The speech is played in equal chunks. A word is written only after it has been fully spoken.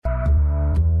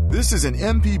This is an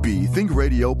MPB Think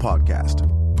Radio podcast.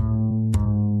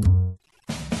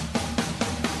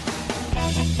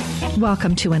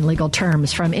 Welcome to In Legal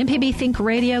Terms from MPB Think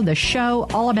Radio, the show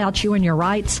all about you and your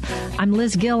rights. I'm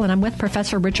Liz Gill, and I'm with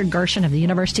Professor Richard Gershon of the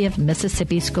University of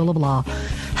Mississippi School of Law.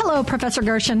 Hello, Professor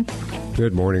Gershon.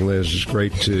 Good morning, Liz. It's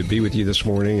great to be with you this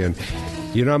morning. And,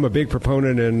 you know, I'm a big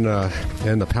proponent in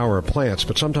the power of plants,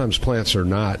 but sometimes plants are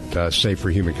not safe for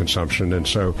human consumption. And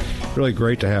so really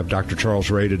great to have Dr. Charles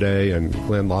Ray today and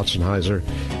Glenn Lotzenheiser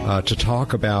to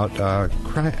talk about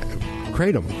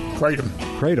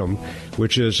kratom,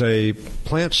 which is a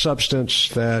plant substance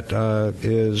that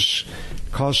is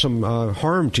caused some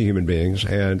harm to human beings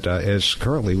and is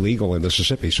currently legal in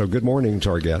Mississippi. So good morning to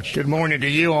our guests. Good morning to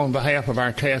you. On behalf of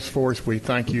our task force, we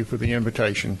thank you for the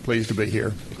invitation. Pleased to be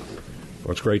here.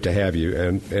 Well, it's great to have you.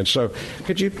 And so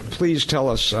could you please tell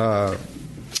us a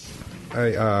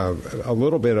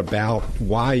little bit about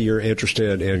why you're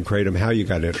interested in kratom, how you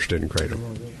got interested in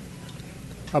kratom?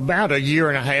 About a year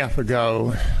and a half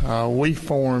ago, we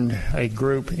formed a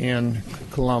group in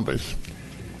Columbus.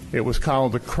 It was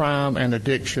called the Crime and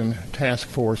Addiction Task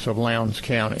Force of Lowndes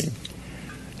County.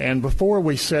 And before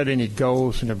we set any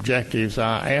goals and objectives,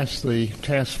 I asked the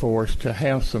task force to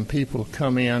have some people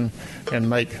come in and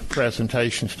make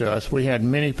presentations to us. We had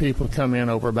many people come in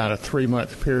over about a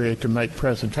 3-month period to make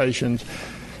presentations.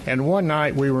 And one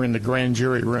night we were in the grand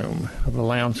jury room of the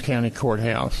Lowndes County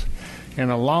Courthouse. And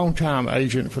a longtime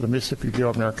agent for the Mississippi Bureau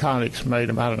of Narcotics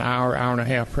made about an hour and a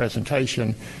half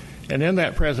presentation. And in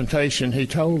that presentation, he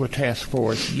told the task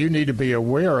force, you need to be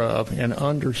aware of and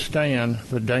understand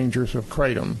the dangers of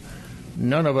kratom.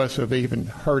 None of us have even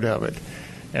heard of it.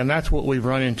 And that's what we've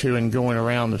run into in going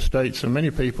around the state. So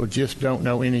many people just don't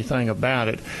know anything about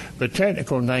it. The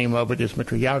technical name of it is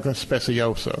Metriaga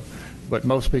speciosa, but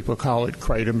most people call it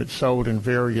kratom. It's sold in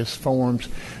various forms,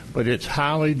 but it's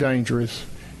highly dangerous.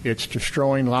 It's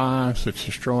destroying lives, it's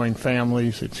destroying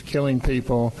families, it's killing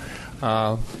people,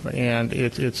 and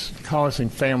it's causing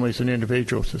families and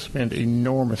individuals to spend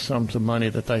enormous sums of money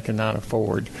that they cannot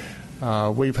afford.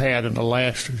 We've had in the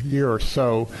last year or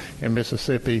so in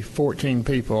Mississippi 14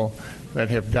 people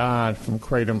that have died from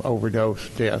kratom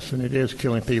overdose deaths, and it is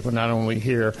killing people not only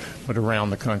here but around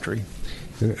the country.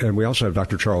 And we also have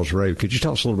Dr. Charles Ray. Could you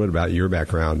tell us a little bit about your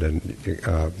background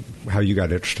and how you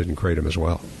got interested in kratom as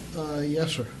well?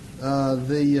 Yes, sir.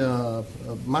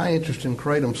 My interest in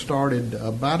kratom started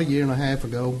about a year and a half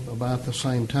ago, about the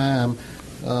same time,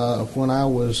 when I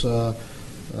was,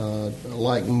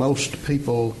 like most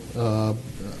people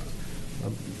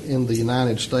in the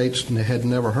United States, had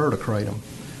never heard of kratom.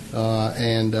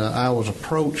 And I was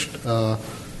approached, of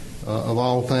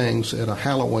all things, at a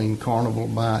Halloween carnival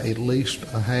by at least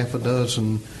a half a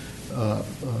dozen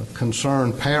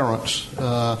concerned parents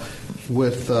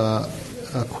with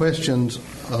questions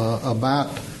about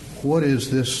what is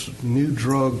this new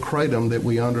drug kratom that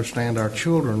we understand our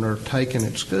children are taking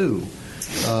at school.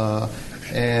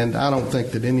 And I don't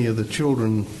think that any of the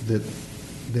children that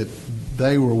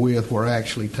they were with were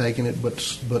actually taking it,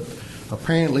 but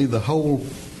apparently the whole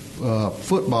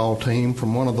football team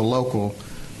from one of the local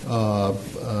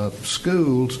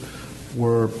schools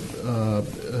were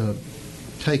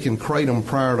taking kratom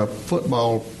prior to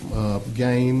football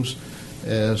games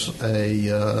as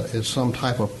some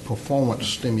type of performance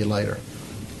stimulator,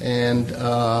 and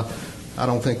I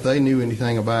don't think they knew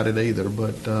anything about it either.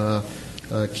 But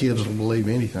kids will believe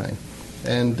anything,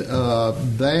 and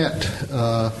that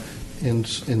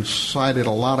incited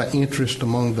a lot of interest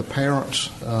among the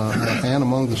parents and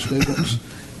among the students,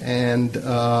 and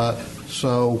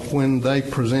so when they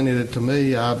presented it to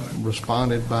me, I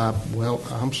responded by, "Well,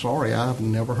 I'm sorry, I've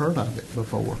never heard of it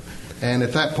before." And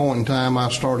at that point in time, I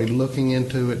started looking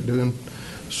into it, doing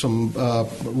some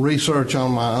research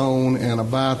on my own, and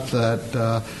about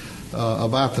the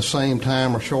same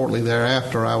time or shortly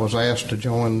thereafter, I was asked to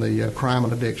join the Crime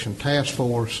and Addiction Task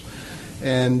Force,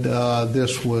 and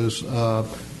this was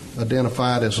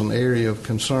identified as an area of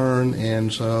concern,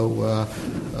 and so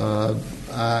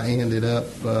I ended up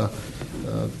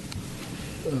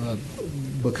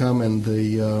becoming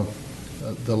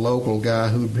the local guy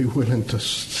who would be willing to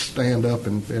stand up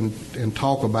and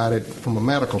talk about it from a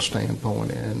medical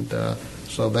standpoint, and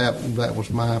so that was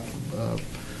my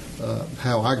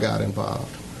how I got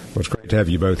involved. Well, it's great to have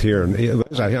you both here. And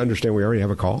Liz, I understand we already have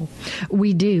a call.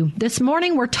 We do. This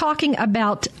morning we're talking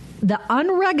about the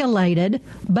unregulated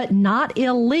but not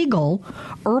illegal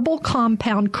herbal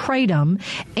compound kratom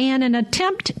and an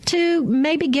attempt to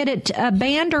maybe get it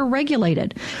banned or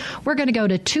regulated. We're going to go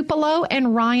to Tupelo,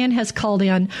 and Ryan has called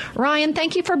in. Ryan,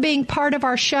 thank you for being part of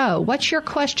our show. What's your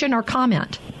question or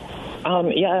comment?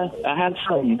 Yeah, I have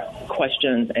some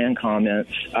questions and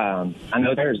comments. I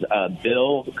know there's a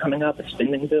bill coming up, a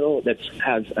spending bill that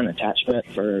has an attachment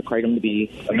for kratom to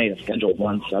be made a Schedule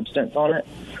I substance on it.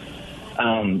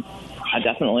 I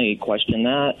definitely question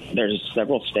that. There's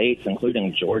several states,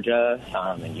 including Georgia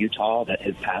and Utah, that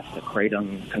have passed the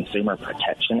Kratom Consumer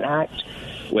Protection Act,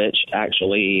 which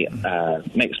actually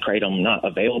makes kratom not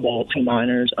available to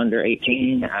minors under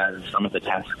 18, as some of the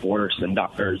task force and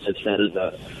doctors have said is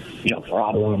a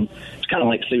problem. It's kind of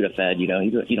like Sudafed.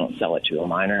 You don't sell it to a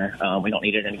minor. We don't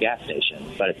need it in a gas station,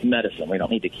 but it's medicine. We don't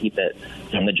need to keep it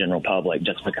from the general public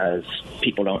just because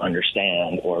people don't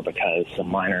understand or because some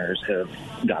minors have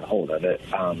got a hold of it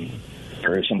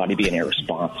or somebody being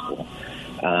irresponsible.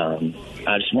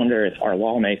 I just wonder if our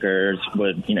lawmakers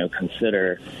would,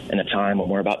 consider, in a time when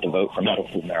we're about to vote for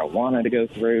medical marijuana to go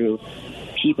through,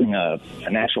 keeping a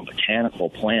natural botanical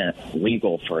plant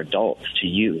legal for adults to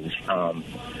use,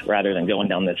 rather than going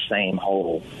down this same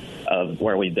hole of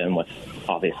where we've been with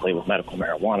medical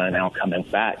marijuana now coming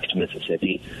back to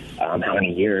Mississippi. How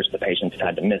many years the patients have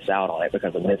had to miss out on it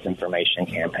because of misinformation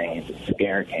campaigns and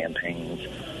scare campaigns,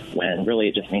 when really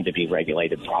it just needs to be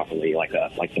regulated properly, like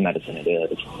the medicine it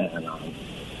is. And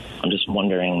I'm just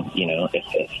wondering,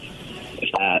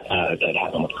 if that could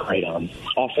happen with kratom.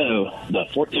 Also, the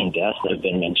 14 deaths that have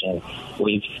been mentioned,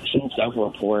 we've seen several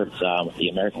reports with the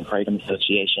American Kratom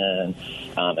Association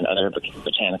and other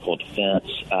botanical defense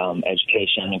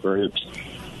education groups.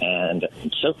 And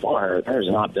so far, there's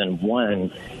not been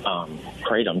one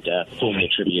kratom death fully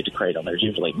attributed to kratom. There's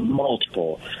usually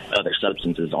multiple other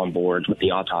substances on board with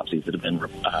the autopsies that have been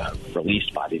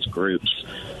released by these groups.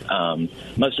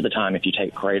 Most of the time, if you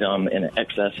take kratom in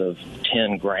excess of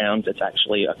 10 grams, it's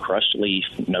actually a crushed leaf,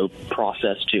 no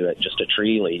process to it, just a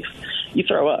tree leaf. You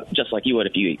throw up just like you would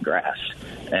if you eat grass.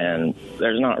 And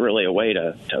there's not really a way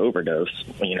to overdose,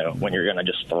 when you're going to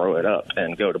just throw it up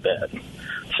and go to bed.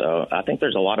 So I think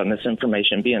there's a lot of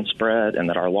misinformation being spread, and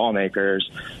that our lawmakers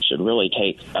should really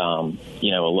take,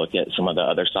 a look at some of the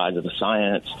other sides of the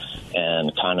science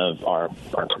and kind of our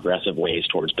progressive ways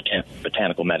towards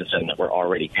botanical medicine that we're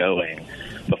already going,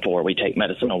 before we take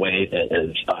medicine away that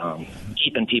is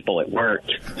keeping people at work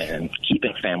and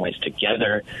keeping families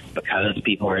together because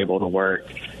people are able to work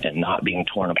and not being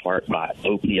torn apart by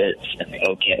opiates and the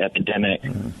opiate epidemic.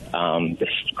 This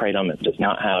kratom does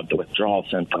not have the withdrawal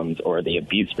symptoms or the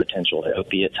abuse potential that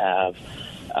opiates have.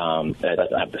 It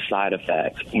doesn't have the side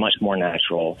effects, much more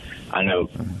natural. I know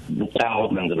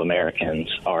thousands of Americans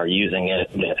are using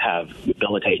it that have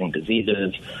debilitating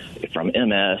diseases, from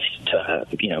MS to,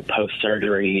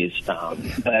 post-surgeries,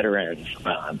 veterans.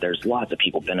 There's lots of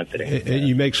people benefiting.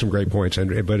 You make some great points,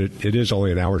 but it is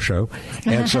only an hour show.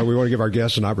 And so we want to give our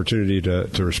guests an opportunity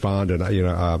to respond.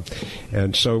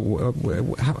 And so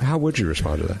how would you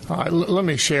respond to that? All right, let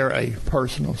me share a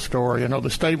personal story. The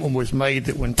statement was made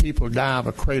that when people die of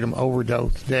a kratom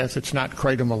overdose death, it's not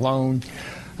kratom alone.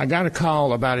 I got a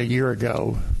call about a year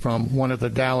ago from one of the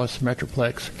Dallas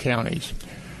Metroplex counties.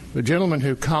 The gentleman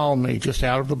who called me just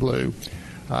out of the blue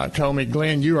told me,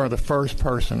 "Glenn, you are the first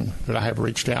person that I have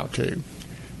reached out to."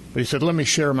 But he said, "Let me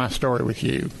share my story with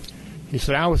you." He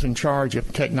said, "I was in charge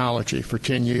of technology for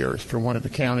 10 years for one of the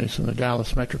counties in the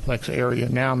Dallas Metroplex area.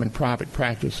 Now I'm in private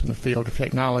practice in the field of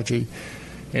technology."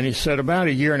 And he said, about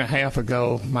a year and a half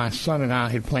ago, my son and I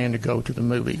had planned to go to the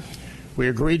movie. We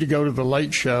agreed to go to the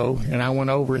Late Show, and I went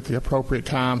over at the appropriate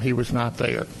time. He was not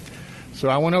there. So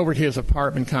I went over to his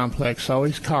apartment complex, saw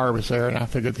his car was there, and I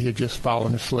figured he had just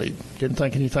fallen asleep. Didn't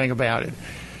think anything about it.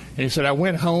 And he said, I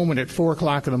went home, and at 4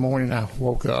 o'clock in the morning, I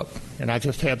woke up, and I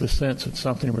just had the sense that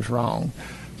something was wrong.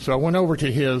 So I went over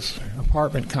to his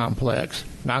apartment complex,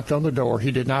 knocked on the door.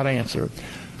 He did not answer.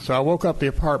 So I woke up the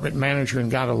apartment manager and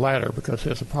got a ladder because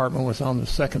his apartment was on the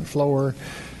second floor.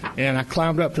 And I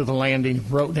climbed up to the landing,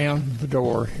 broke down the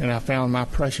door, and I found my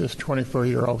precious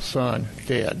 24-year-old son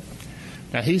dead.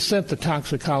 Now, he sent the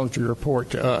toxicology report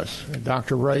to us.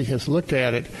 Dr. Ray has looked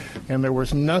at it, and there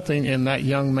was nothing in that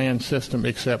young man's system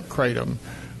except kratom.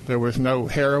 There was no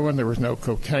heroin, there was no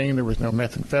cocaine, there was no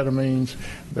methamphetamines,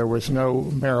 there was no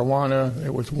marijuana.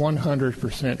 It was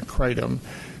 100% kratom.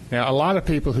 Now, a lot of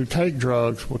people who take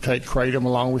drugs will take kratom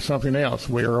along with something else.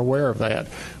 We are aware of that.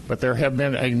 But there have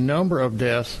been a number of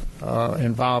deaths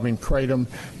involving kratom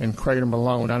and kratom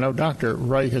alone. I know Dr.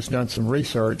 Ray has done some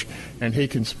research, and he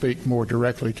can speak more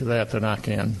directly to that than I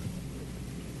can.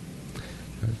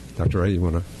 Dr. Ray, you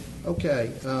want to? Okay.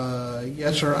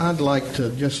 Yes, sir. I'd like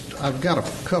to I've got a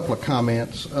couple of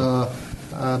comments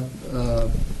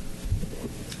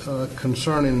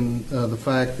concerning the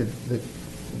fact that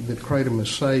kratom is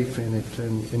safe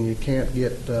and you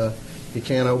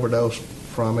can't overdose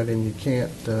from it, and you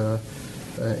can't,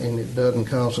 and it doesn't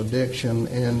cause addiction.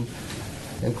 And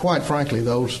quite frankly,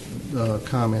 those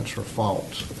comments are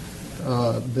false.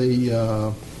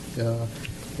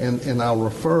 And I'll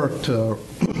refer to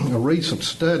a recent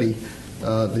study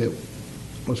that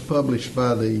was published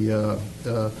by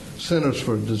the Centers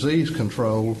for Disease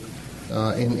Control.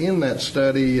 And in that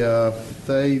study,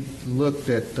 they looked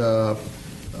at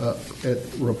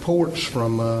reports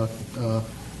from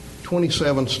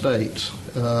 27 states,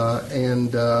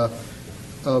 and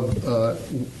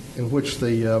in which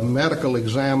the medical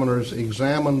examiners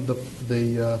examined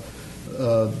the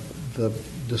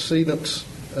decedents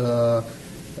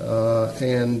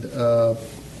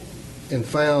and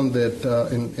found that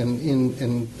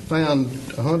and found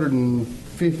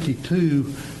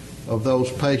 152 of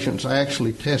those patients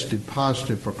actually tested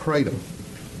positive for kratom.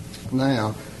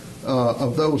 Now,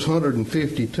 of those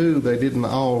 152, they didn't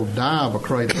all die of a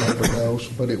kratom overdose,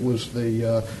 but it was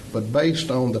but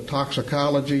based on the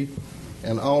toxicology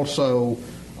and also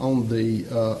on the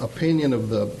opinion of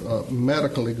the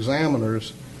medical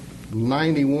examiners,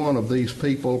 91 of these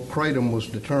people, kratom was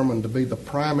determined to be the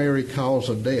primary cause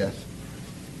of death.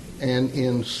 And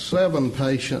in 7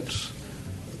 patients,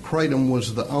 kratom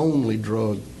was the only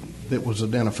drug that was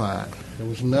identified. There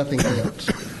was nothing else.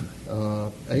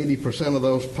 80% of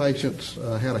those patients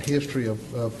had a history of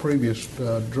previous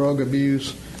drug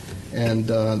abuse, and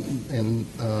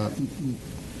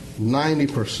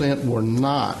 90% were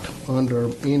not under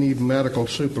any medical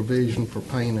supervision for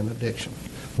pain and addiction.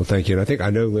 Well, thank you. And I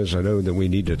know, Liz, that we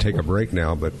need to take a break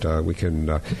now, but we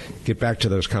can get back to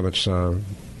those comments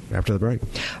after the break.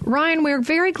 Ryan, we're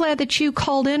very glad that you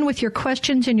called in with your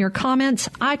questions and your comments.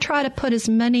 I try to put as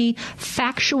many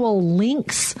factual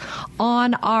links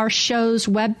on our show's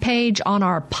webpage, on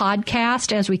our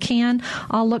podcast as we can.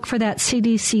 I'll look for that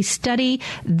CDC study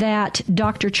that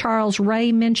Dr. Charles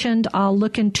Ray mentioned. I'll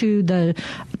look into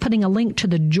putting a link to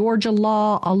the Georgia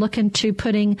law. I'll look into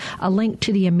putting a link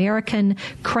to the American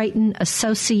Kratom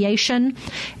Association.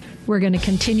 We're going to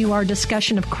continue our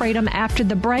discussion of kratom after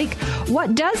the break.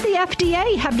 What does the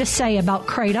FDA have to say about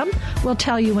kratom? We'll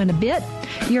tell you in a bit.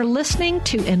 You're listening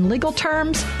to In Legal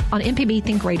Terms on MPB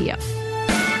Think Radio.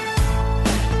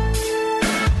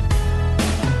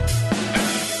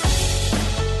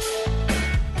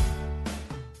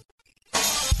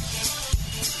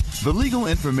 The legal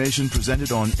information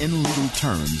presented on In Legal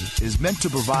Terms is meant to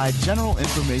provide general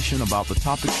information about the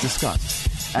topics discussed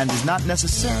and is not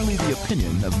necessarily the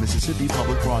opinion of Mississippi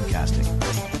Public Broadcasting.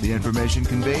 The information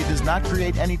conveyed does not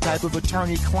create any type of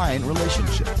attorney-client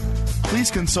relationship.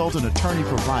 Please consult an attorney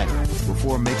provider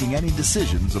before making any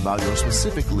decisions about your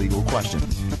specific legal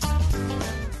questions.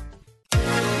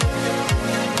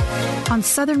 On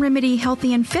Southern Remedy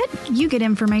Healthy and Fit, you get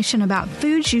information about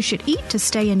foods you should eat to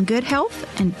stay in good health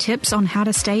and tips on how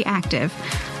to stay active.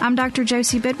 I'm Dr.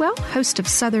 Josie Bidwell, host of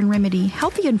Southern Remedy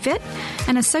Healthy and Fit,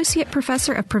 and Associate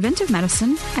Professor of Preventive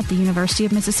Medicine at the University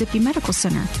of Mississippi Medical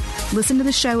Center. Listen to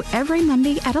the show every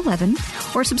Monday at 11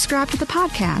 or subscribe to the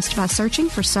podcast by searching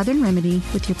for Southern Remedy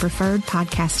with your preferred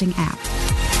podcasting app.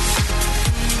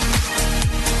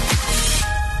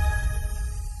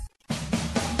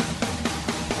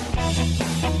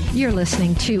 You're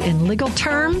listening to In Legal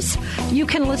Terms. You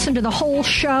can listen to the whole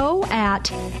show at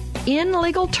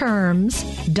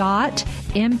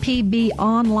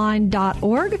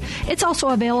inlegalterms.mpbonline.org. It's also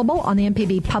available on the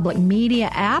MPB Public Media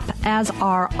app, as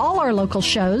are all our local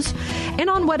shows,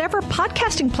 and on whatever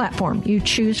podcasting platform you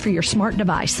choose for your smart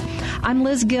device. I'm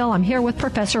Liz Gill. I'm here with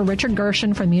Professor Richard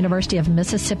Gershon from the University of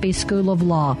Mississippi School of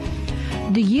Law.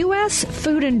 The U.S.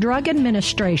 Food and Drug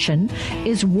Administration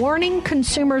is warning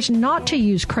consumers not to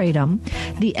use kratom.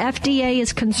 The FDA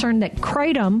is concerned that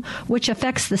kratom, which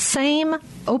affects the same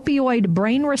opioid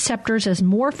brain receptors as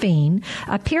morphine,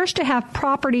 appears to have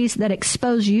properties that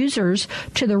expose users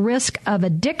to the risk of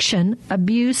addiction,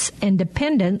 abuse, and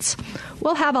dependence.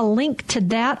 We'll have a link to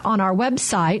that on our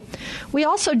website. We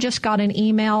also just got an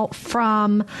email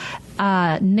from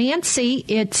Nancy.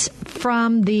 It's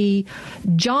from the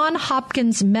Johns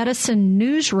Hopkins Medicine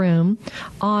newsroom.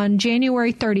 On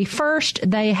January 31st,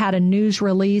 they had a news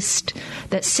released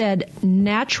that said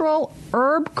natural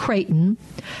herb kratom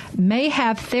may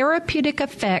have therapeutic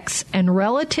effects and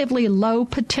relatively low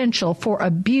potential for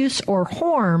abuse or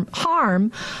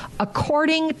harm,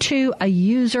 according to a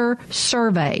user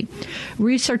survey.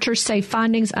 Researchers say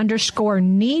findings underscore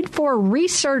need for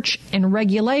research and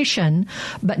regulation,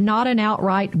 but not an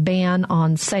outright ban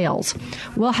on sales.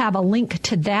 We'll have a link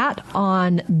to that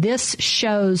on this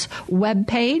show's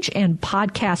webpage and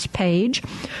podcast page.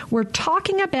 We're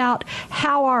talking about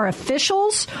how our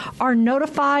officials are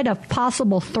notified of possible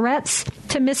possible threats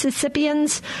to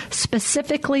Mississippians,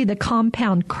 specifically the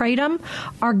compound kratom.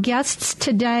 Our guests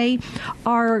today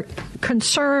are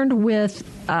concerned with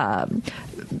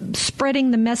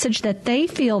spreading the message that they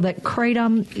feel that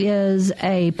kratom is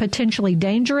a potentially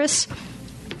dangerous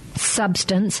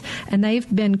substance, and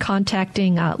they've been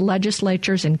contacting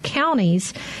legislatures and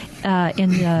counties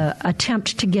in the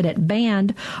attempt to get it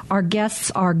banned. Our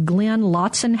guests are Glenn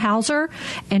Lotzenhauser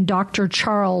and Dr.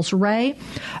 Charles Ray.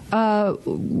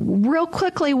 Real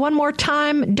quickly, one more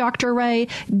time, Dr. Ray,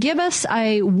 give us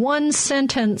a one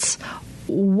sentence,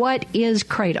 what is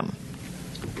kratom?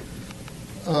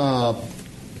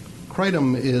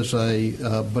 Kratom is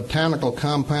a botanical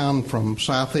compound from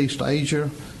Southeast Asia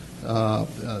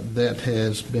that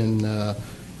has been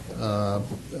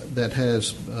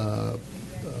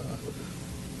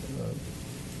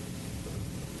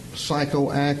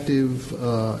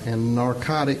psychoactive and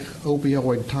narcotic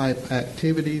opioid type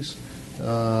activities,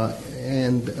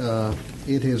 and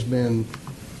it has been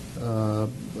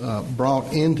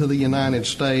brought into the United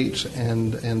States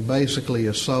and basically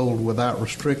is sold without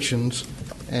restrictions,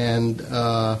 and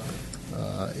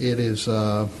it is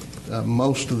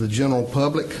most of the general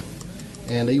public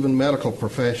and even medical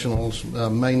professionals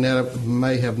may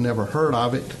have never heard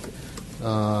of it.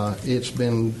 It's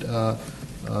been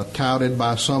touted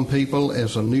by some people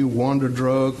as a new wonder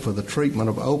drug for the treatment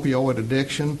of opioid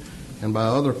addiction, and by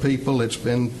other people it's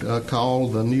been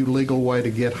called the new legal way to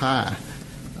get high.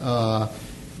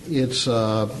 It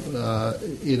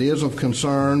is of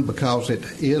concern because it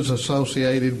is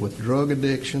associated with drug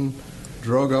addiction,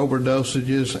 drug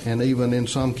overdoses, and even in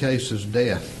some cases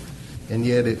death. And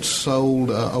yet it's sold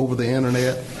over the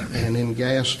internet and in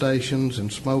gas stations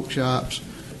and smoke shops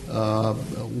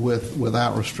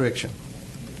without restriction.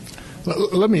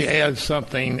 Let me add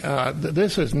something.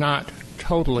 This is not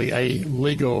totally a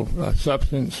legal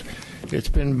substance. It's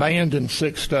been banned in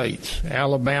 6 states: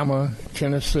 Alabama,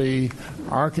 Tennessee,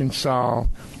 Arkansas,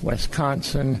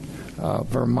 Wisconsin,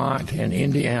 Vermont, and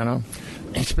Indiana.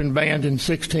 It's been banned in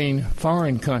 16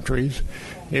 foreign countries.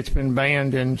 It's been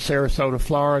banned in Sarasota,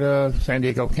 Florida, San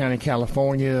Diego County,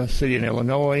 California, city in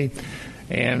Illinois.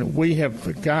 And we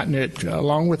have gotten it,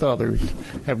 along with others,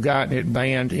 have gotten it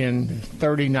banned in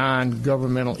 39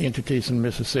 governmental entities in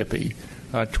Mississippi,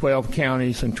 12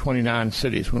 counties and 29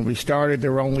 cities. When we started,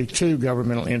 there were only 2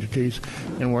 governmental entities,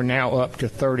 and we're now up to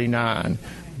 39.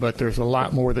 But there's a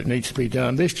lot more that needs to be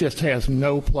done. This just has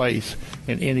no place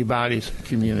in anybody's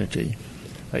community.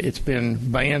 It's been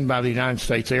banned by the United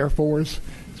States Air Force.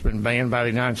 It's been banned by the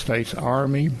United States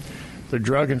Army. The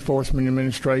Drug Enforcement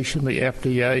Administration, the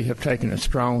FDA, have taken a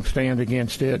strong stand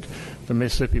against it. The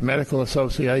Mississippi Medical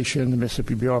Association, the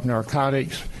Mississippi Bureau of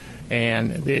Narcotics,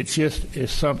 and it just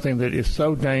is something that is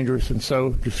so dangerous and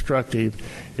so destructive.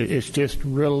 It's just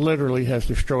literally has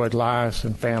destroyed lives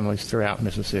and families throughout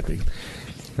Mississippi.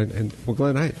 And well,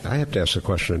 Glenn, I have to ask a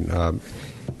question.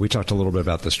 We talked a little bit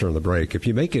about this during the break. If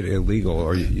you make it illegal,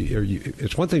 or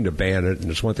it's one thing to ban it, and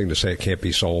it's one thing to say it can't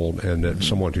be sold, and that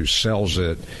someone who sells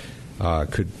it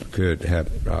could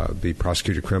have be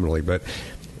prosecuted criminally. But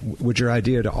would your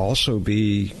idea to also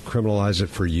be criminalize it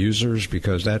for users?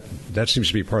 Because that seems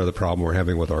to be part of the problem we're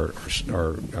having with our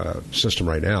system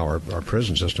right now. Our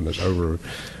prison system is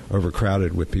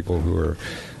overcrowded with people who are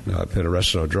been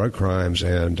arrested on drug crimes,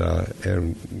 and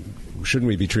shouldn't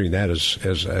we be treating that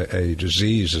as a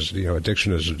disease, as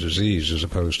addiction as a disease as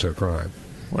opposed to a crime?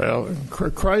 Well,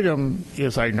 kratom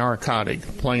is a narcotic,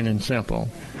 plain and simple.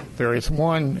 There is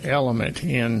one element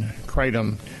in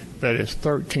kratom that is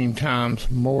 13 times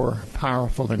more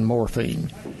powerful than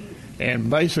morphine. And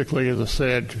basically, as I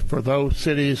said, for those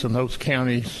cities and those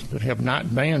counties that have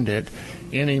not banned it,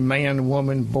 any man,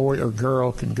 woman, boy, or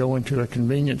girl can go into a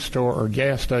convenience store or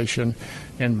gas station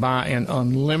and buy an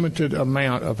unlimited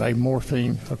amount of a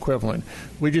morphine equivalent.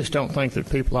 We just don't think that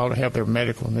people ought to have their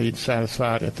medical needs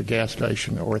satisfied at the gas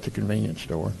station or at the convenience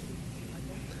store.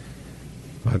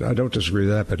 I don't disagree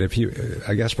with that, but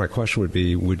I guess my question would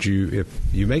be, would you, if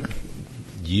you make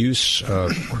use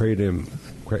of kratom,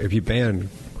 if you ban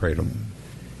kratom,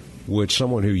 would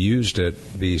someone who used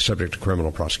it be subject to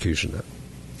criminal prosecution then?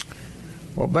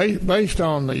 Well, based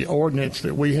on the ordinance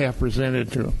that we have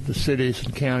presented to the cities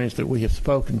and counties that we have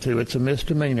spoken to, it's a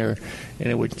misdemeanor, and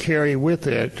it would carry with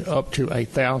it up to a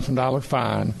 $1,000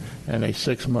 fine and a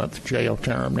 6-month jail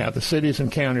term. Now, the cities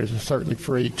and counties are certainly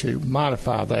free to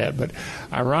modify that, but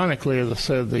ironically, as I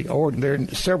said, there are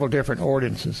several different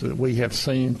ordinances that we have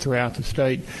seen throughout the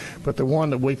state, but the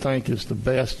one that we think is the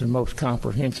best and most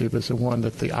comprehensive is the one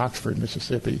that the Oxford,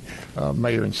 Mississippi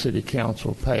Mayor and City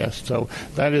Council passed. So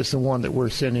that is the one that we're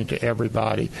sending to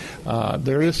everybody.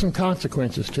 There is some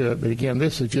consequences to it, but again,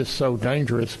 this is just so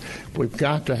dangerous. We've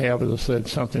got to have, as I said,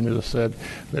 something, as I said,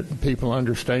 that people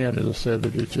understand, as I said,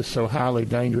 that it's just so highly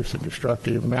dangerous and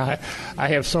destructive. I mean, I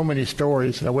have so many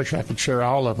stories. I wish I could share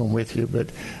all of them with you, but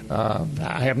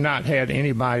I have not had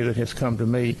anybody that has come to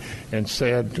me and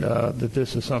said that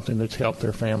this is something that's helped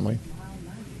their family.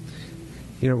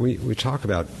 You know, we talk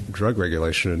about drug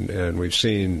regulation, and we've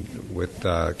seen with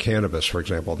cannabis, for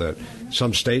example, that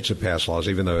some states have passed laws,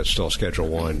 even though it's still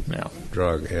Schedule I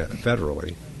drug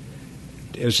federally.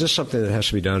 Is this something that has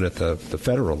to be done at the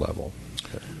federal level?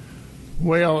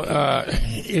 Well,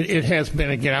 it has been.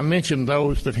 Again, I mentioned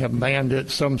those that have banned it.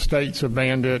 Some states have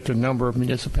banned it. A number of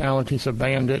municipalities have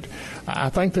banned it. I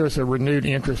think there's a renewed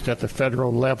interest at the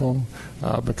federal level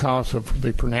because of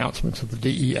the pronouncements of the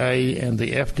DEA and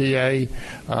the FDA.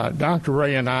 Dr.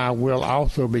 Ray and I will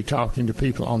also be talking to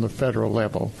people on the federal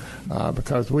level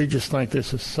because we just think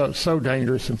this is so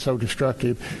dangerous and so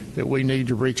destructive that we need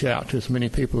to reach out to as many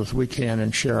people as we can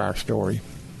and share our story.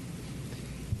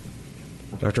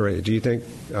 Dr. Ray, do you think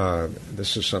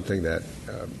this is something that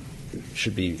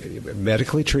should be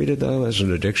medically treated, though, as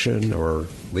an addiction, or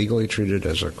legally treated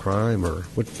as a crime, or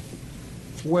what?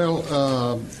 Well,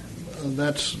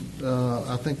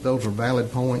 I think those are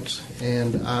valid points,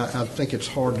 and I think it's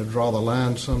hard to draw the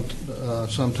line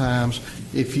sometimes.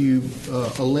 If you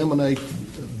eliminate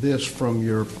this from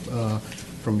your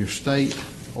state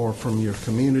or from your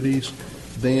communities,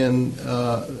 then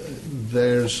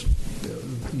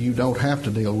you don't have to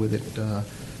deal with it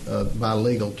by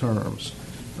legal terms.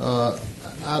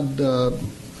 I'd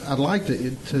like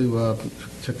to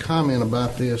comment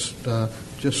about this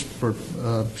just for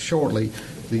shortly,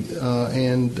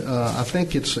 and I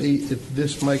think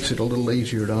this makes it a little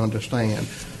easier to understand.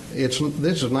 This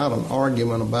is not an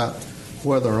argument about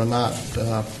whether or not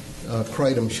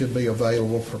kratom should be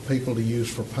available for people to use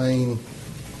for pain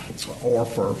or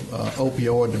for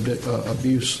opioid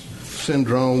abuse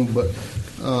syndrome, but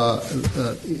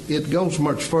it goes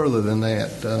much further than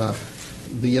that.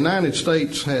 The United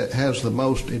States has the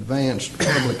most advanced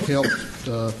public health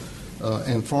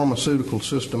and pharmaceutical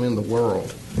system in the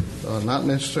world, not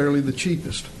necessarily the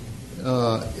cheapest.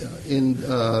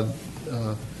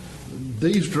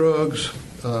 These drugs,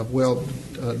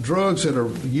 drugs that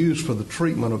are used for the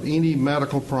treatment of any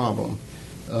medical problem,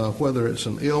 whether it's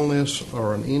an illness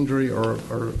or an injury or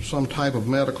some type of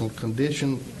medical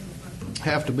condition,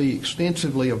 have to be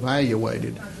extensively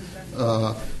evaluated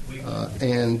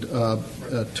and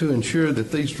to ensure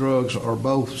that these drugs are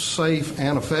both safe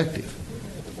and effective.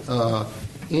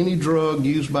 Any drug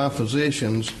used by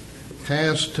physicians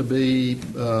has to be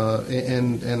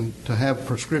and to have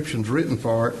prescriptions written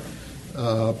for it,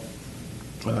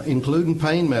 including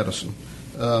pain medicine,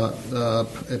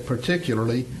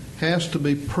 particularly, has to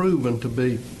be proven to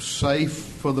be safe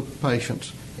for the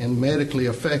patients and medically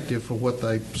effective for what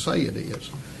they say it is.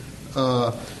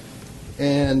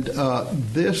 And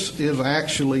this is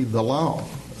actually the law.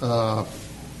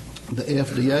 The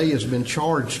FDA has been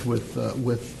charged with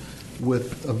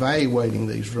evaluating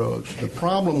these drugs. The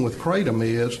problem with kratom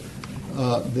is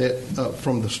that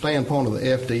from the standpoint of the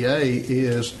FDA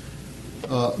is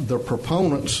the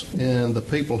proponents and the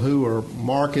people who are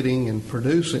marketing and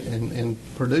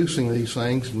producing these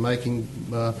things and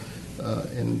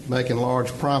making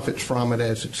large profits from it,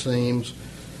 as it seems,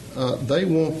 they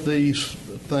want these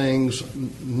things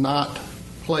not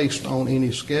placed on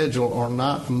any schedule or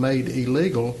not made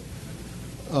illegal,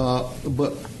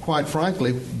 but quite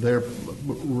frankly, they're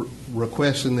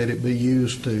requesting that it be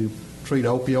used to treat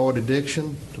opioid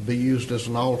addiction, to be used as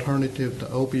an alternative to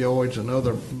opioids and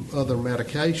other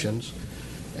medications,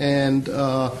 and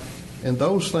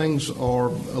those things are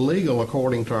illegal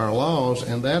according to our laws,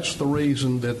 and that's the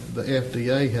reason that the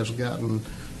FDA has gotten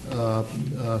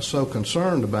so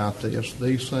concerned about this.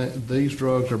 These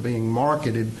drugs are being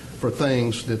marketed for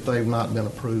things that they've not been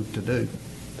approved to do.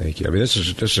 Thank you. I mean, this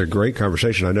is a great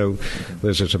conversation. I know,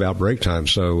 Liz, it's about break time,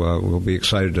 so we'll be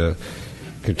excited to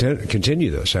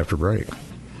continue this after break.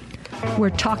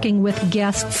 We're talking with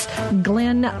guests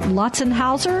Glenn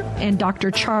Lotzenhauser and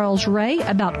Dr. Charles Ray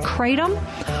about kratom.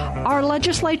 Our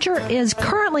legislature is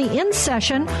currently in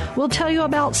session. We'll tell you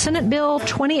about Senate Bill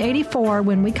 2084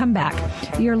 when we come back.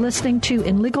 You're listening to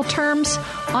In Legal Terms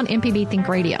on MPB Think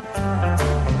Radio.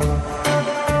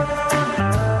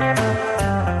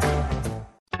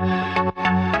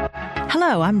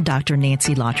 Hello, I'm Dr.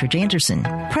 Nancy Lottridge Anderson,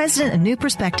 president of New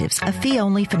Perspectives, a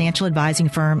fee-only financial advising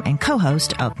firm and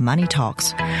co-host of Money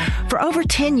Talks. For over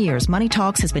 10 years, Money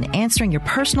Talks has been answering your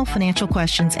personal financial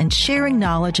questions and sharing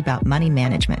knowledge about money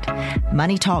management.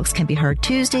 Money Talks can be heard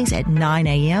Tuesdays at 9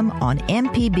 a.m. on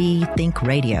MPB Think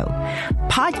Radio.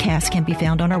 Podcasts can be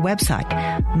found on our website,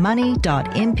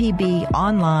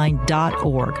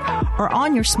 money.mpbonline.org, or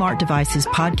on your smart device's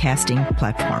podcasting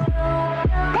platform.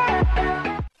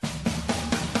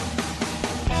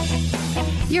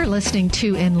 You're listening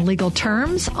to In Legal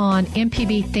Terms on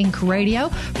MPB Think Radio.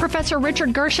 Professor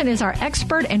Richard Gershon is our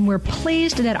expert, and we're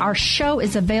pleased that our show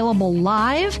is available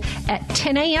live at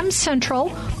 10 a.m. Central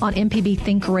on MPB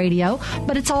Think Radio,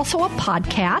 but it's also a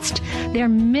podcast. There are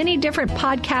many different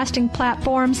podcasting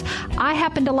platforms. I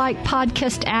happen to like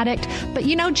Podcast Addict, but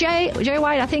you know, Jay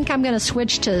White, I think I'm going to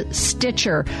switch to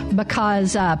Stitcher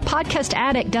because Podcast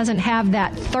Addict doesn't have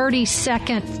that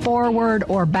 30-second forward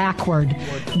or backward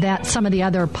that some of the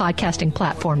other podcasting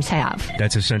platforms have.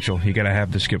 That's essential. You got to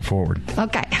have the skip forward.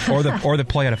 Okay. or the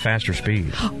play at a faster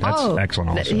speed. That's excellent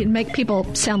also. It'd make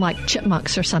people sound like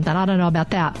chipmunks or something. I don't know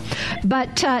about that.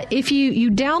 But if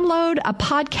you download a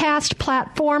podcast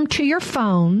platform to your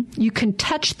phone, you can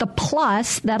touch the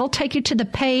plus. That'll take you to the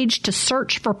page to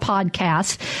search for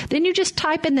podcasts. Then you just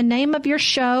type in the name of your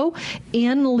show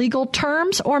in legal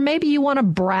terms, or maybe you want to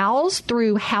browse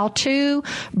through how-to,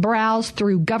 browse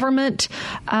through government.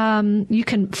 You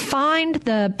can find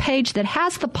the page that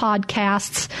has the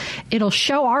podcasts. It'll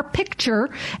show our picture,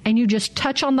 and you just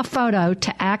touch on the photo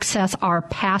to access our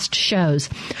past shows.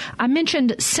 I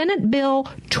mentioned Senate Bill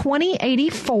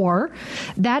 2084.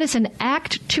 That is an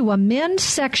act to amend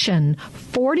Section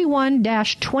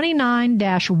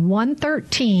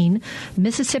 41-29-113,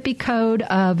 Mississippi Code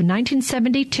of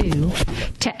 1972,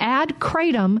 to add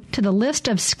kratom to the list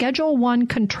of Schedule I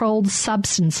controlled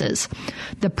substances.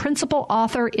 The principal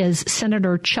author is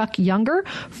Senator Chuck Younger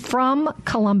from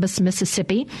Columbus,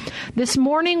 Mississippi. This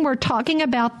morning, we're talking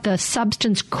about the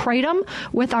substance kratom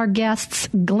with our guests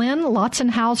Glenn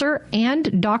Lotzenhauser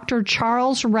and Dr.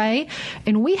 Charles Ray,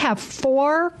 and we have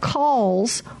 4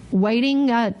 calls waiting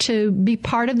to be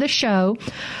part of the show.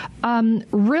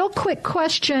 Real quick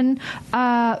question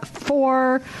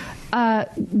for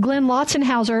Glenn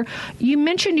Lotzenhauser. You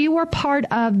mentioned you were part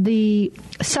of the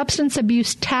Substance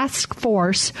Abuse Task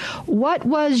Force. What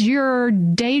was your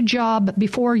day job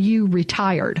before you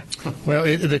retired? Well,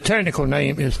 the technical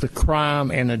name is the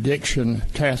Crime and Addiction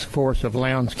Task Force of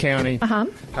Lowndes County.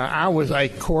 I was a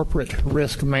corporate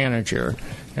risk manager,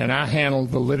 and I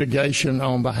handled the litigation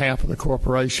on behalf of the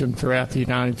corporation throughout the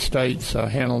United States. I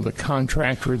handled the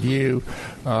contract review,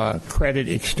 credit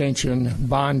extension,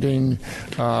 bonding,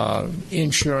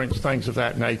 insurance, things of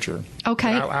that nature.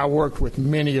 Okay. I worked with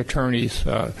many attorneys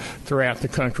throughout the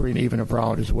country and even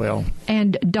abroad as well.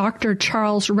 And Dr.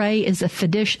 Charles Ray is a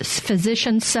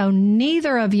physician, so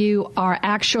neither of you are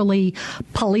actually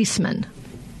policemen.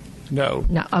 No.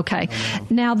 Okay.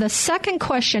 Now, the second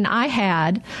question I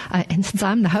had, and since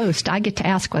I'm the host, I get to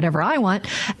ask whatever I want.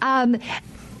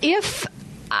 If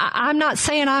I'm not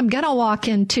saying I'm going to walk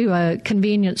into a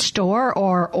convenience store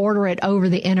or order it over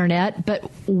the internet, but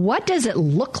what does it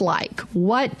look like?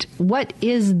 What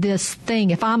is this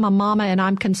thing? If I'm a mama and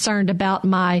I'm concerned about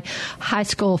my high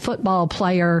school football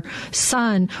player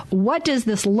son, what does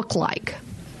this look like?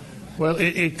 Well,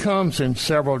 it comes in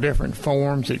several different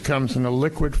forms. It comes in a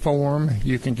liquid form.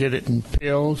 You can get it in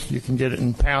pills. You can get it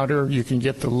in powder. You can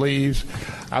get the leaves.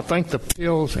 I think the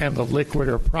pills and the liquid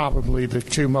are probably the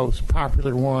 2 most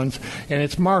popular ones, and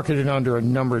it's marketed under a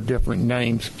number of different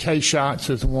names.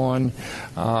 K-Shots is one,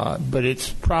 but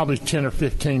it's probably 10 or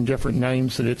 15 different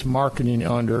names that it's marketing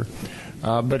under.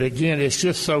 But again, it's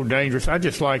just so dangerous. I'd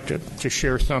just like to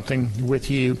share something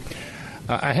with you.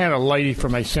 I had a lady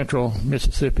from a central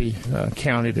Mississippi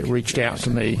county that reached out to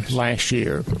me last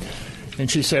year,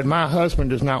 and she said, my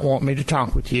husband does not want me to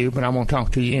talk with you, but I'm going to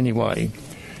talk to you anyway.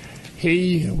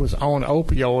 He was on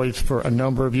opioids for a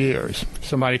number of years.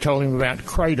 Somebody told him about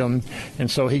kratom, and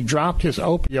so he dropped his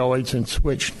opioids and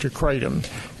switched to kratom.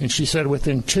 And she said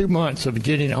within 2 months of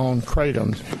getting on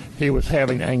kratom, he was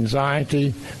having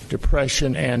anxiety,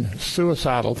 depression, and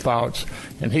suicidal thoughts.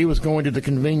 And he was going to the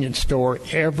convenience store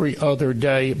every other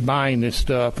day buying this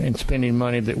stuff and spending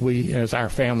money that we, as our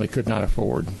family, could not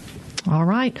afford. All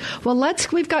right. Well,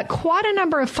 we've got quite a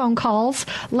number of phone calls.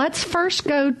 Let's first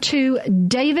go to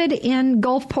David in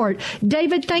Gulfport.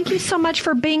 David, thank you so much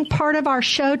for being part of our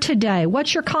show today.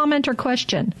 What's your comment or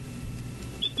question?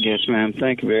 Yes, ma'am.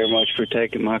 Thank you very much for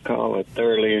taking my call. I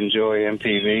thoroughly enjoy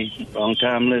MPB.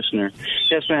 Long-time listener.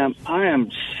 Yes, ma'am. I am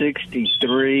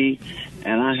 63,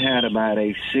 and I had about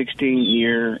a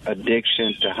 16-year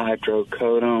addiction to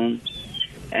hydrocodone,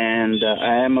 and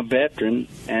I am a veteran,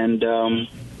 and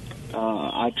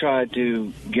I tried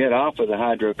to get off of the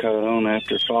hydrocodone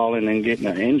after falling and getting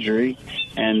an injury,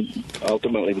 and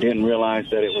ultimately didn't realize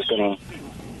that it was going to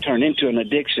turn into an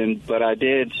addiction. But I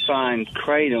did find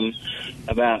Kratom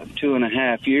about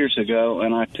 2.5 years ago,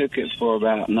 and I took it for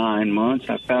about 9 months.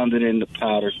 I found it in the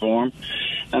powder form,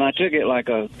 and I took it like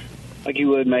you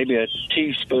would maybe a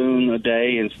teaspoon a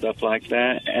day and stuff like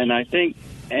that. And I think,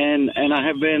 and I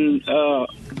have been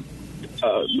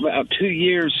about 2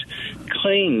 years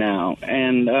clean now.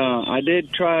 And I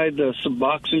did try the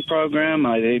Suboxone program.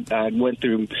 I went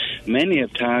through many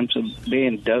of times of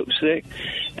being dope sick,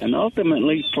 and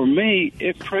ultimately for me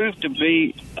it proved to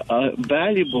be a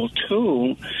valuable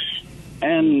tool.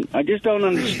 And I just don't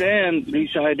understand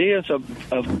these ideas of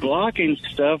blocking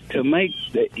stuff to make,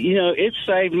 it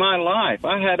saved my life.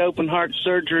 I had open heart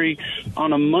surgery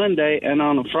on a Monday, and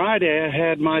on a Friday I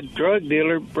had my drug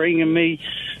dealer bringing me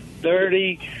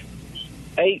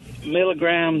 38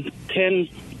 milligram, 10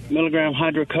 milligram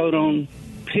hydrocodone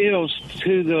pills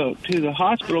to the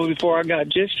hospital before I got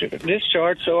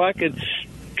discharged, so I could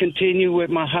continue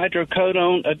with my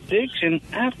hydrocodone addiction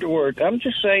afterwards. I'm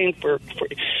just saying, for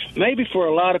maybe for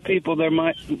a lot of people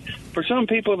for some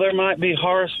people there might be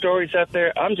horror stories out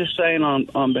there. I'm just saying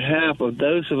on behalf of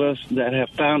those of us that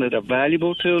have found it a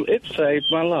valuable tool, it saved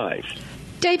my life.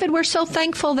 David, we're so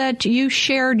thankful that you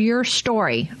shared your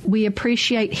story. We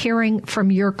appreciate hearing from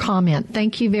your comment.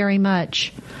 Thank you very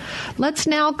much. Let's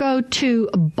now go to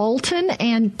Bolton,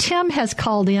 and Tim has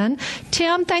called in.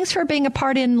 Tim, thanks for being a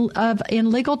part in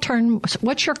Legal Terms.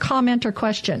 What's your comment or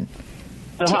question?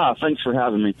 Hi, thanks for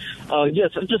having me.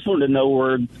 Yes, I just wanted to know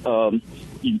where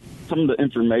some of the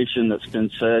information that's been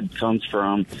said comes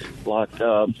from. Like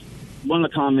one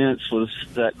of the comments was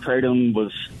that Kratom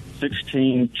was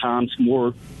 16 times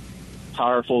more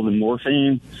powerful than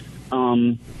morphine.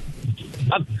 I'm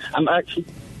actually...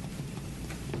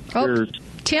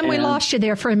 Tim, we lost you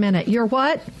there for a minute. You're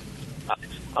what?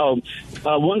 One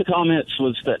of the comments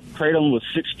was that Kratom was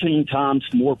 16 times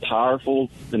more powerful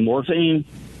than morphine.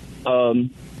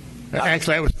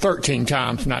 Actually, that was 13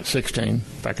 times, not 16,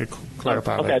 if I could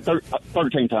clarify that. Okay,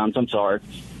 13 times, I'm sorry.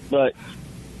 But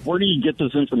where do you get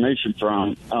this information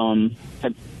from?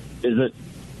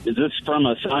 Is this from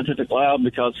a scientific lab?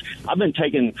 Because I've been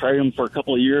taking Kratom for a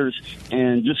couple of years,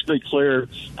 and just to be clear,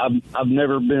 I've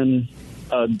never been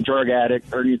a drug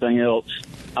addict or anything else.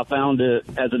 I found it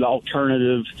as an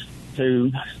alternative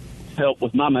to help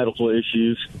with my medical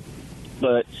issues,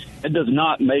 but it does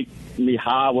not make me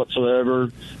high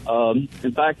whatsoever.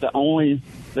 In fact, the only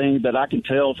thing that I can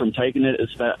tell from taking it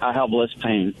is that I have less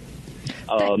pain.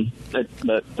 But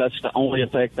that's the only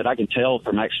effect that I can tell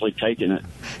from actually taking it.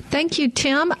 Thank you,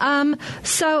 Tim.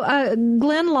 So,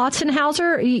 Glenn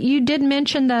Lotzenhauser, you did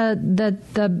mention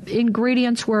the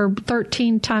ingredients were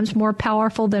 13 times more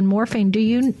powerful than morphine. Do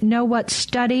you know what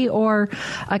study, or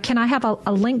can I have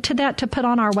a link to that to put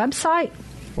on our website?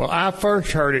 Well, I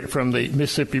first heard it from the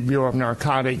Mississippi Bureau of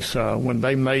Narcotics when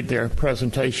they made their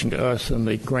presentation to us in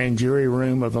the grand jury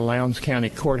room of the Lowndes County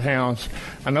Courthouse.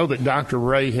 I know that Dr.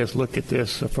 Ray has looked at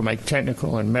this from a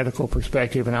technical and medical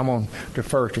perspective, and I'm going to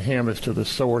defer to him as to the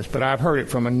source. But I've heard it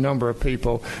from a number of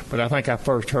people, but I think I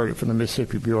first heard it from the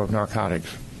Mississippi Bureau of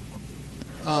Narcotics.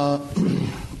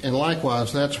 And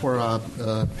likewise, that's where I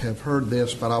have heard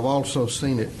this, but I've also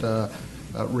seen it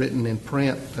written in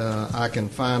print. I can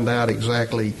find out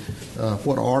exactly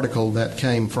what article that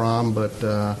came from, but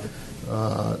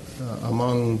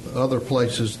among other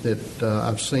places that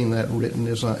I've seen that written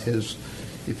is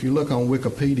if you look on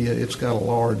Wikipedia, it's got a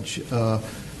large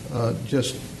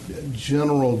just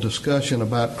general discussion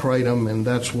about Kratom, and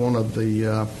that's one of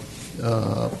the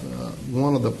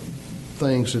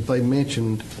things that they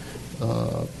mentioned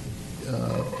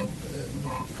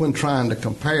when trying to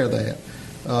compare that.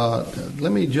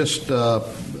 Let me just,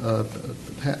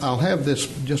 I'll have this,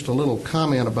 just a little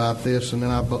comment about this, and then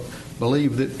I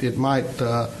believe that it might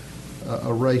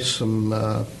erase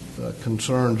some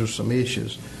concerns or some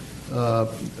issues.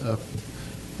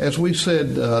 As we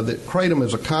said, that Kratom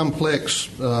is a complex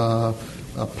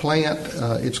plant.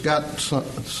 It's got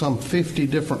some 50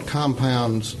 different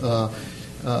compounds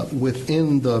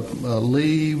within the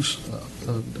leaves,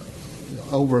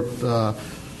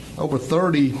 over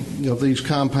 30 of these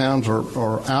compounds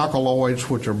are alkaloids,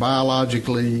 which are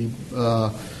biologically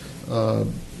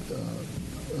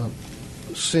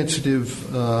sensitive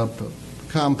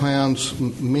compounds.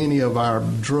 Many of our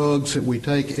drugs that we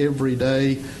take every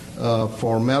day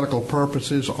for medical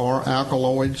purposes are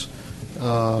alkaloids.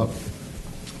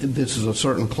 This is a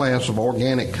certain class of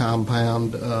organic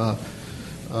compound.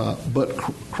 But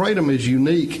Kratom is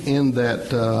unique in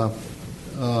that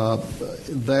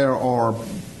there are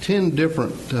 10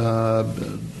 different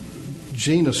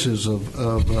genuses of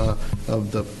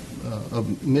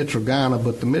Mitragynna,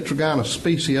 but the Mitragynna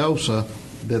speciosa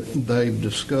that they've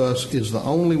discussed is the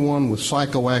only one with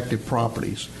psychoactive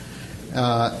properties.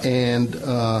 And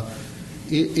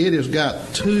it has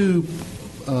got two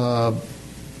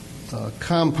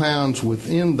compounds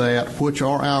within that which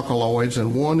are alkaloids,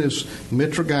 and one is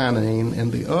mitragynine,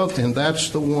 and the other, and that's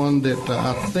the one that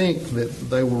I think that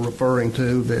they were referring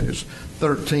to, that is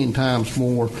 13 times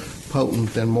more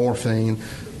potent than morphine.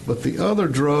 But the other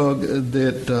drug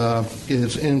that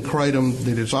is in kratom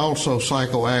that is also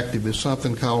psychoactive is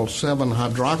something called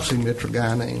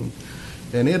 7-hydroxymitragynine,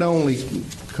 and it only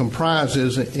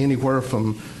comprises anywhere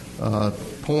from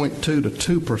 0.2 to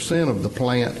 2% of the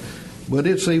plant, but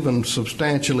it's even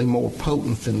substantially more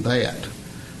potent than that.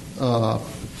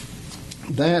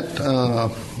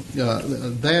 That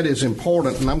is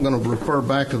important, and I'm going to refer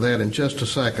back to that in just a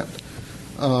second.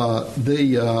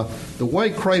 The way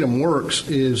kratom works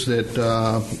is that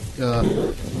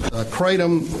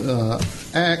kratom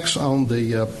acts on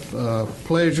the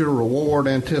pleasure, reward,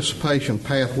 anticipation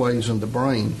pathways in the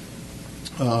brain.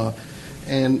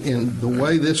 And the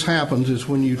way this happens is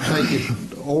when you take it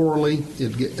orally,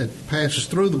 it passes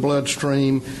through the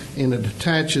bloodstream and it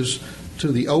attaches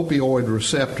to the opioid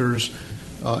receptors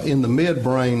in the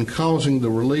midbrain, causing the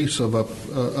release of a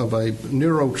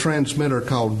neurotransmitter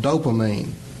called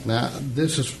dopamine. Now,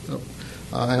 this is,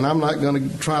 and I'm not going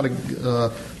to try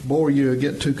to bore you or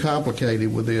get too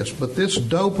complicated with this, but this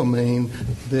dopamine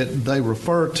that they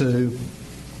refer to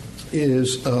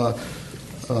is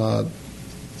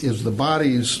the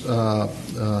body's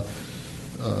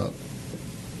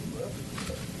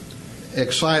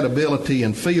excitability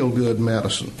and feel-good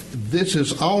medicine. This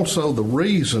is also the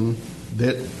reason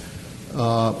that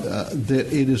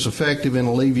it is effective in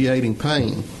alleviating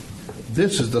pain.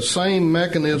 This is the same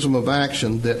mechanism of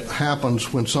action that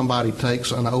happens when somebody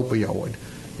takes an opioid.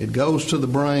 It goes to the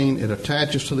brain, it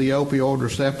attaches to the opioid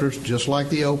receptors just like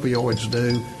the opioids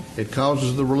do. It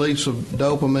causes the release of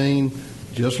dopamine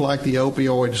just like the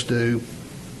opioids do.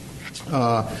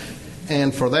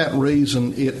 And for that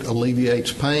reason, it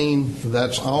alleviates pain.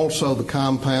 That's also the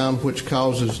compound which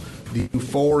causes the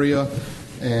euphoria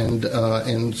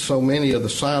and so many of the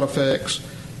side effects.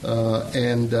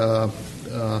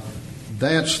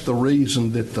 That's the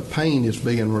reason that the pain is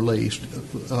being released.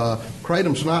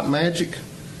 Kratom's not magic.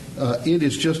 It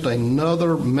is just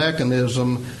another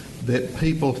mechanism that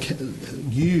people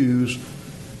use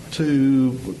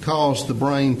to cause the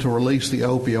brain to release the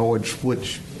opioids,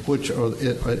 which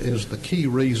is the key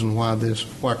reason why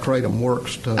kratom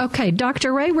works. Okay,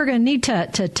 Dr. Ray, we're going to need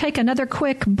to take another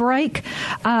quick break.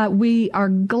 We are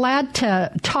glad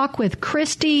to talk with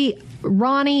Christy,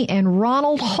 Ronnie, and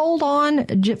Ronald. Hold on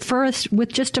for us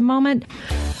with just a moment.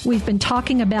 We've been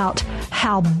talking about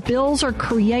how bills are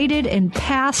created and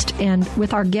passed, and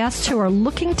with our guests who are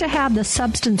looking to have the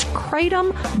substance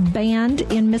kratom banned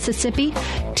in Mississippi.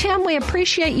 Tim, we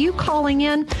appreciate you calling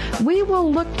in. We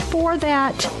will look for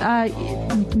that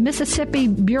Mississippi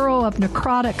Bureau of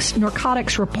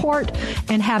Narcotics report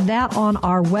and have that on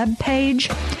our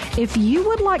webpage. If you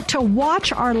would like to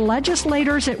watch our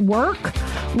legislators at work,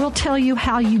 we'll tell you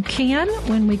how you can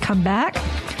when we come back.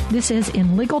 This is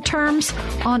In Legal Terms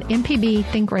on MPB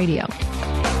Think Radio.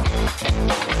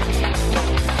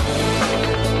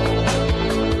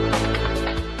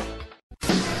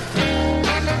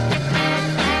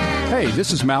 Hey,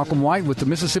 this is Malcolm White with the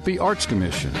Mississippi Arts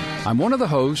Commission. I'm one of the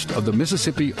hosts of the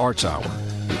Mississippi Arts Hour,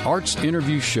 the arts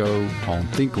interview show on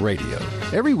Think Radio.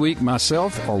 Every week,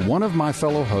 myself or one of my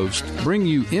fellow hosts bring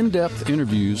you in-depth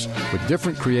interviews with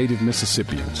different creative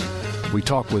Mississippians. We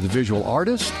talk with visual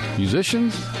artists,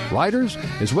 musicians, writers,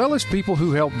 as well as people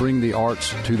who help bring the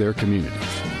arts to their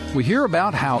communities. We hear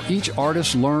about how each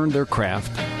artist learned their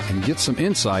craft and get some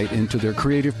insight into their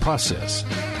creative process.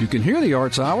 You can hear the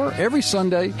Arts Hour every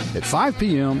Sunday at 5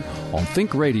 p.m. on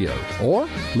Think Radio, or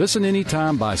listen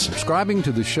anytime by subscribing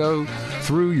to the show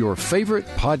through your favorite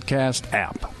podcast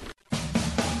app.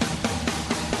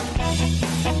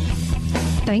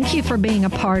 Thank you for being a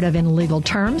part of In Legal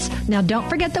Terms. Now, don't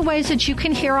forget the ways that you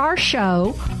can hear our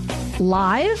show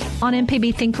live on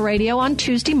MPB Think Radio on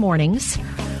Tuesday mornings,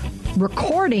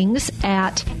 recordings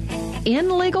at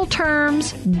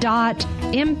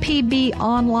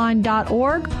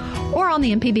inlegalterms.mpbonline.org, or on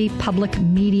the MPB Public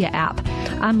Media app.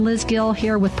 I'm Liz Gill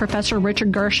here with Professor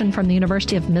Richard Gershon from the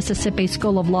University of Mississippi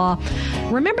School of Law.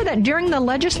 Remember that during the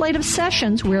legislative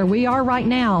sessions where we are right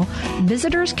now,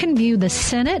 visitors can view the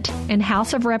Senate and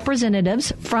House of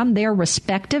Representatives from their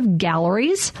respective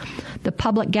galleries. The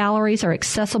public galleries are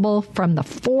accessible from the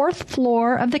 4th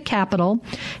floor of the Capitol,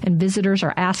 and visitors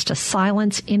are asked to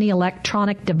silence any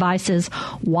electronic devices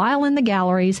while in the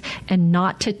galleries and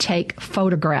not to take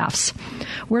photographs.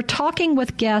 We're talking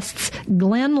with guests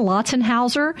Glenn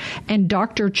Lotzenhauser and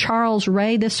Dr. Charles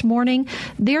Ray this morning.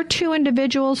 They're two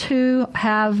individuals who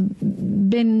have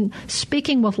been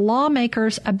speaking with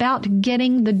lawmakers about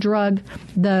getting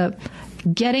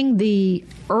the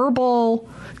herbal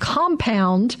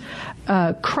compound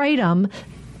kratom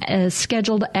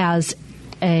scheduled as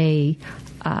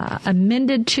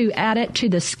amended to add it to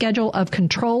the schedule of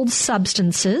controlled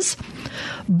substances.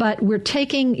 But we're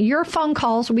taking your phone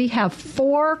calls. We have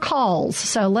 4 calls,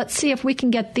 so let's see if we can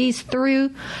get these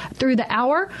through the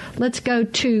hour. Let's go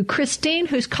to Christine,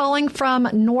 who's calling from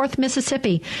North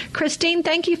Mississippi. Christine,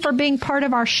 thank you for being part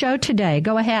of our show today.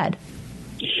 Go ahead.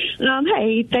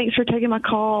 Hey, thanks for taking my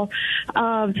call.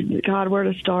 God, where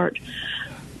to start?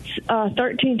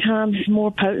 13 times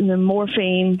more potent than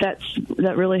morphine.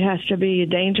 That really has to be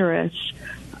dangerous.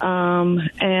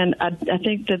 And I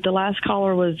think that the last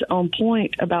caller was on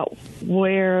point about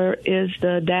where is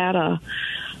the data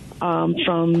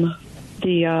from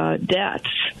the deaths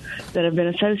that have been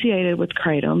associated with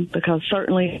kratom, because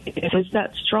certainly if it's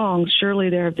that strong, surely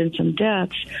there have been some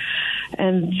deaths.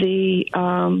 And the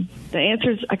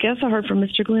answers, I guess I heard from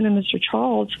Mr. Glenn and Mr.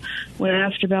 Charles when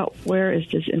asked about where is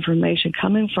this information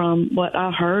coming from. What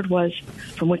I heard was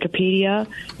from Wikipedia,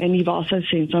 and you've also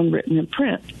seen some written in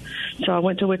print. So I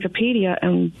went to Wikipedia,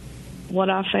 and what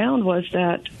I found was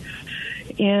that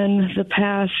in the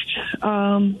past,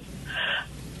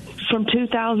 from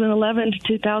 2011 to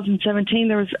 2017,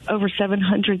 there was over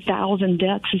 700,000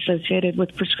 deaths associated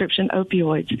with prescription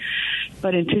opioids.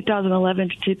 But in 2011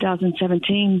 to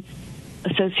 2017,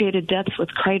 associated deaths with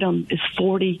kratom is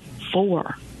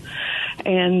 44.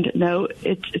 And no,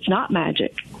 it's not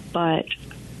magic, but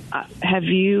have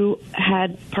you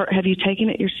taken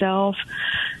it yourself,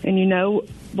 and you know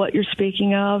what you're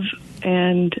speaking of?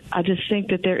 And I just think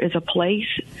that there is a place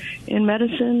in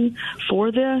medicine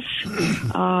for this.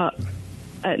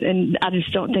 And I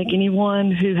just don't think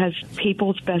anyone who has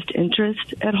people's best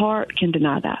interest at heart can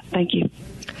deny that. Thank you.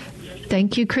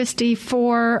 Thank you, Christy,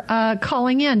 for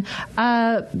calling in.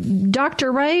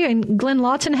 Dr. Ray and Glenn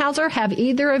Lotzenhauser, have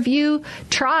either of you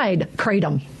tried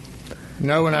kratom?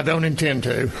 No, and I don't intend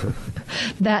to.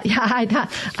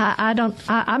 I don't.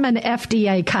 I'm an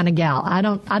FDA kind of gal. I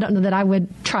don't know that I would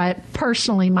try it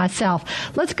personally myself.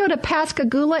 Let's go to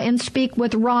Pascagoula and speak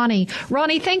with Ronnie.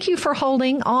 Ronnie, thank you for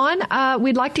holding on.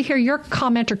 We'd like to hear your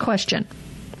comment or question.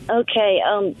 Okay,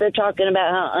 they're talking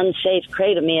about how unsafe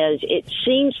kratom is. It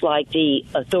seems like the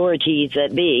authorities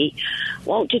that be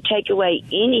want to take away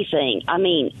anything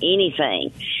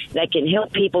that can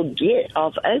help people get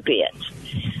off opiates.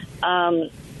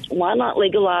 Why not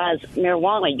legalize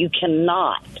marijuana? You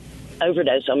cannot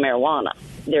overdose on marijuana.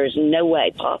 There's no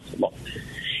way possible.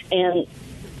 And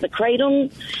the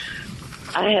kratom,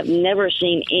 I have never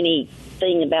seen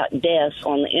anything about deaths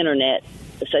on the internet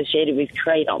associated with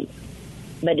kratom.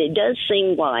 But it does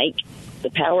seem like the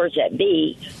powers that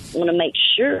be want to make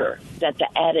sure that the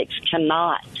addicts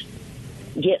cannot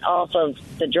get off of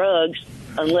the drugs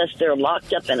unless they're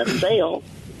locked up in a cell,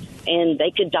 and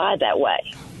they could die that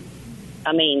way.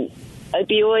 I mean,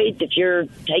 opioids, if you're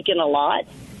taking a lot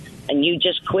and you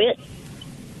just quit,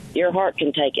 your heart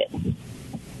can take it,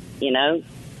 you know?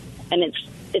 And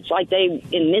it's like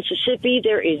in Mississippi,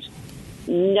 there is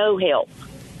no help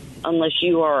unless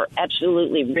you are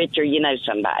absolutely rich or you know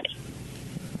somebody.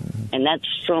 And that's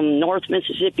from North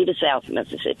Mississippi to South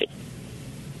Mississippi.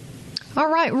 All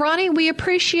right, Ronnie, we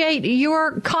appreciate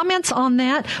your comments on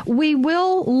that. We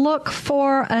will look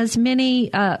for as many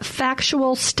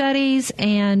factual studies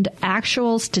and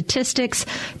actual statistics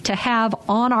to have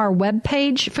on our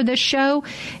webpage for this show,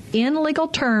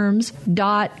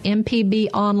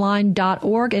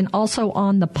 inlegalterms.mpbonline.org, and also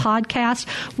on the podcast.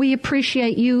 We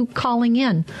appreciate you calling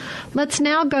in. Let's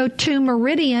now go to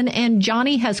Meridian, and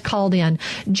Johnny has called in.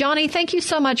 Johnny, thank you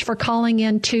so much for calling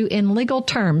in to In Legal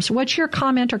Terms. What's your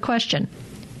comment or question?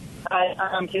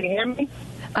 Can you hear me?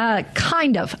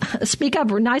 Kind of. Speak up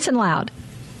nice and loud.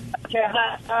 Okay,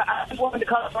 I just wanted to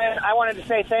call in. I wanted to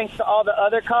say thanks to all the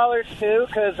other callers, too,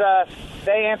 because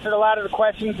they answered a lot of the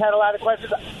questions, had a lot of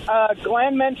questions.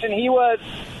 Glenn mentioned he was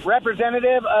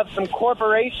representative of some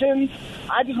corporations.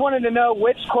 I just wanted to know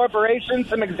which corporations,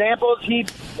 some examples he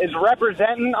is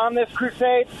representing on this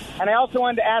crusade. And I also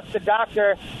wanted to ask the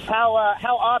doctor how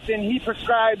often he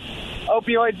prescribes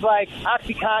opioids like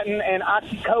OxyContin and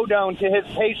oxycodone to his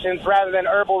patients rather than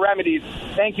herbal remedies.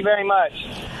 Thank you very much.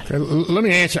 Let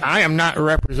me answer. I am not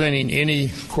representing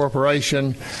any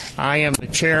corporation. I am the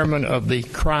chairman of the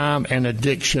Crime and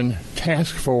Addiction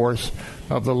Task Force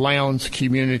of the Lowndes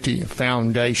Community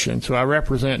Foundation. So I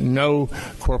represent no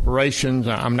corporations.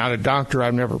 I'm not a doctor.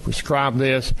 I've never prescribed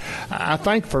this. I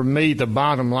think for me the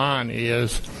bottom line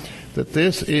is that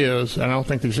this is, and I don't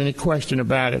think there's any question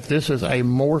about it, this is a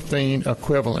morphine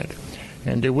equivalent.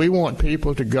 And do we want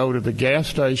people to go to the gas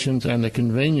stations and the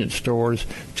convenience stores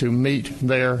to meet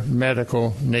their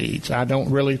medical needs? I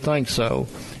don't really think so.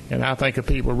 And I think if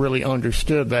people really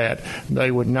understood that,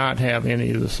 they would not have any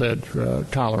of the said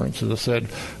tolerance, as I said,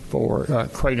 for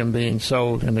kratom being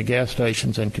sold in the gas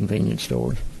stations and convenience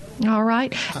stores. All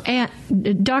right. And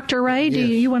Dr. Ray, do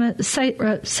you want to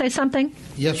say something?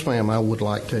 Yes, ma'am, I would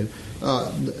like to.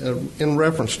 In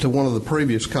reference to one of the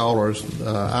previous callers,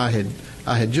 I had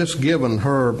just given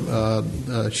her,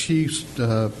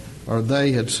 or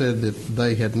they had said that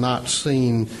they had not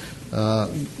seen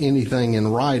anything in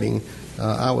writing.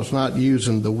 I was not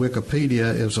using the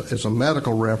Wikipedia as a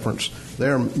medical reference.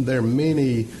 There are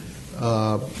many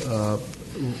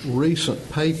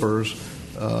recent papers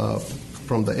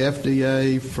from the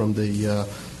FDA, from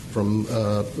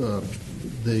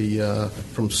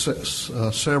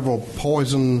several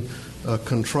poison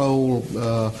control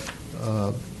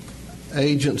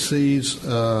agencies,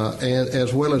 and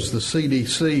as well as the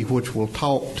CDC, which will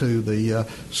talk to the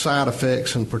side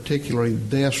effects and particularly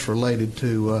deaths related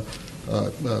to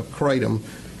kratom.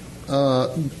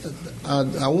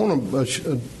 I want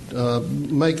to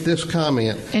make this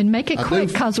comment. And make it quick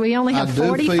because we only have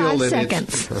 45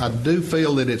 seconds. I do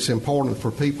feel that it's important for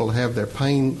people to have their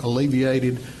pain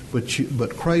alleviated, but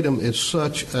kratom is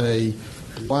such a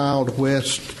Wild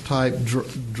West type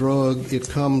drug. It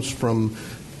comes from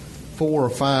 4 or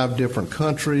 5 different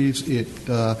countries.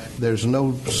 There's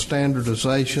no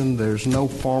standardization. There's no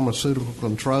pharmaceutical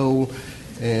control,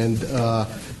 and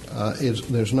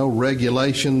there's no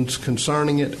regulations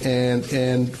concerning it.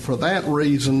 And for that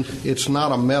reason, it's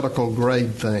not a medical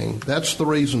grade thing. That's the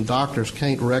reason doctors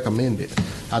can't recommend it.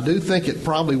 I do think it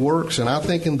probably works, and I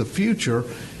think in the future,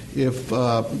 if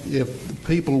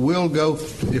people will do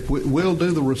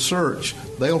the research,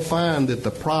 they'll find that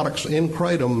the products in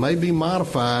kratom may be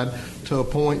modified to a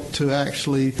point to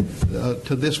actually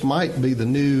this might be the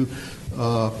new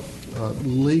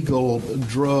legal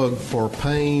drug for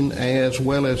pain as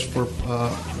well as for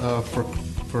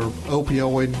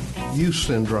opioid use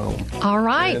syndrome. All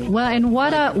right. And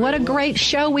what a great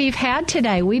show we've had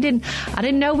today. I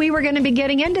didn't know we were going to be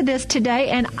getting into this today,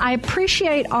 and I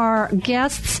appreciate our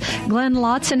guests, Glenn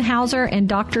Lotzenhauser and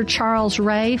Dr. Charles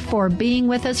Ray, for being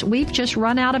with us. We've just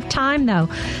run out of time, though.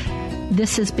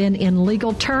 This has been In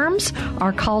Legal Terms.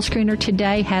 Our call screener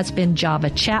today has been Java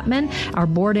Chapman. Our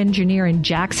board engineer in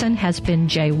Jackson has been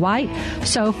Jay White.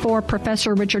 So for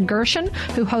Professor Richard Gershon,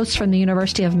 who hosts from the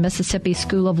University of Mississippi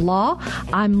School of Law,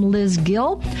 I'm Liz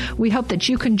Gill. We hope that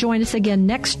you can join us again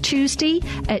next Tuesday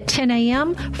at 10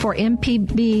 a.m. for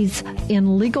MPB's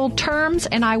In Legal Terms.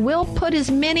 And I will put as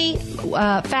many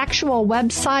factual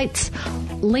websites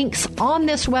links on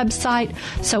this website.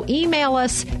 So email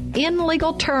us in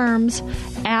legalterms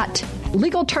at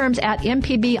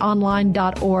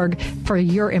mpbonline.org for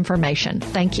your information.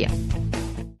 Thank you.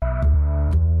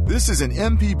 This is an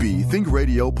MPB Think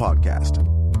Radio podcast.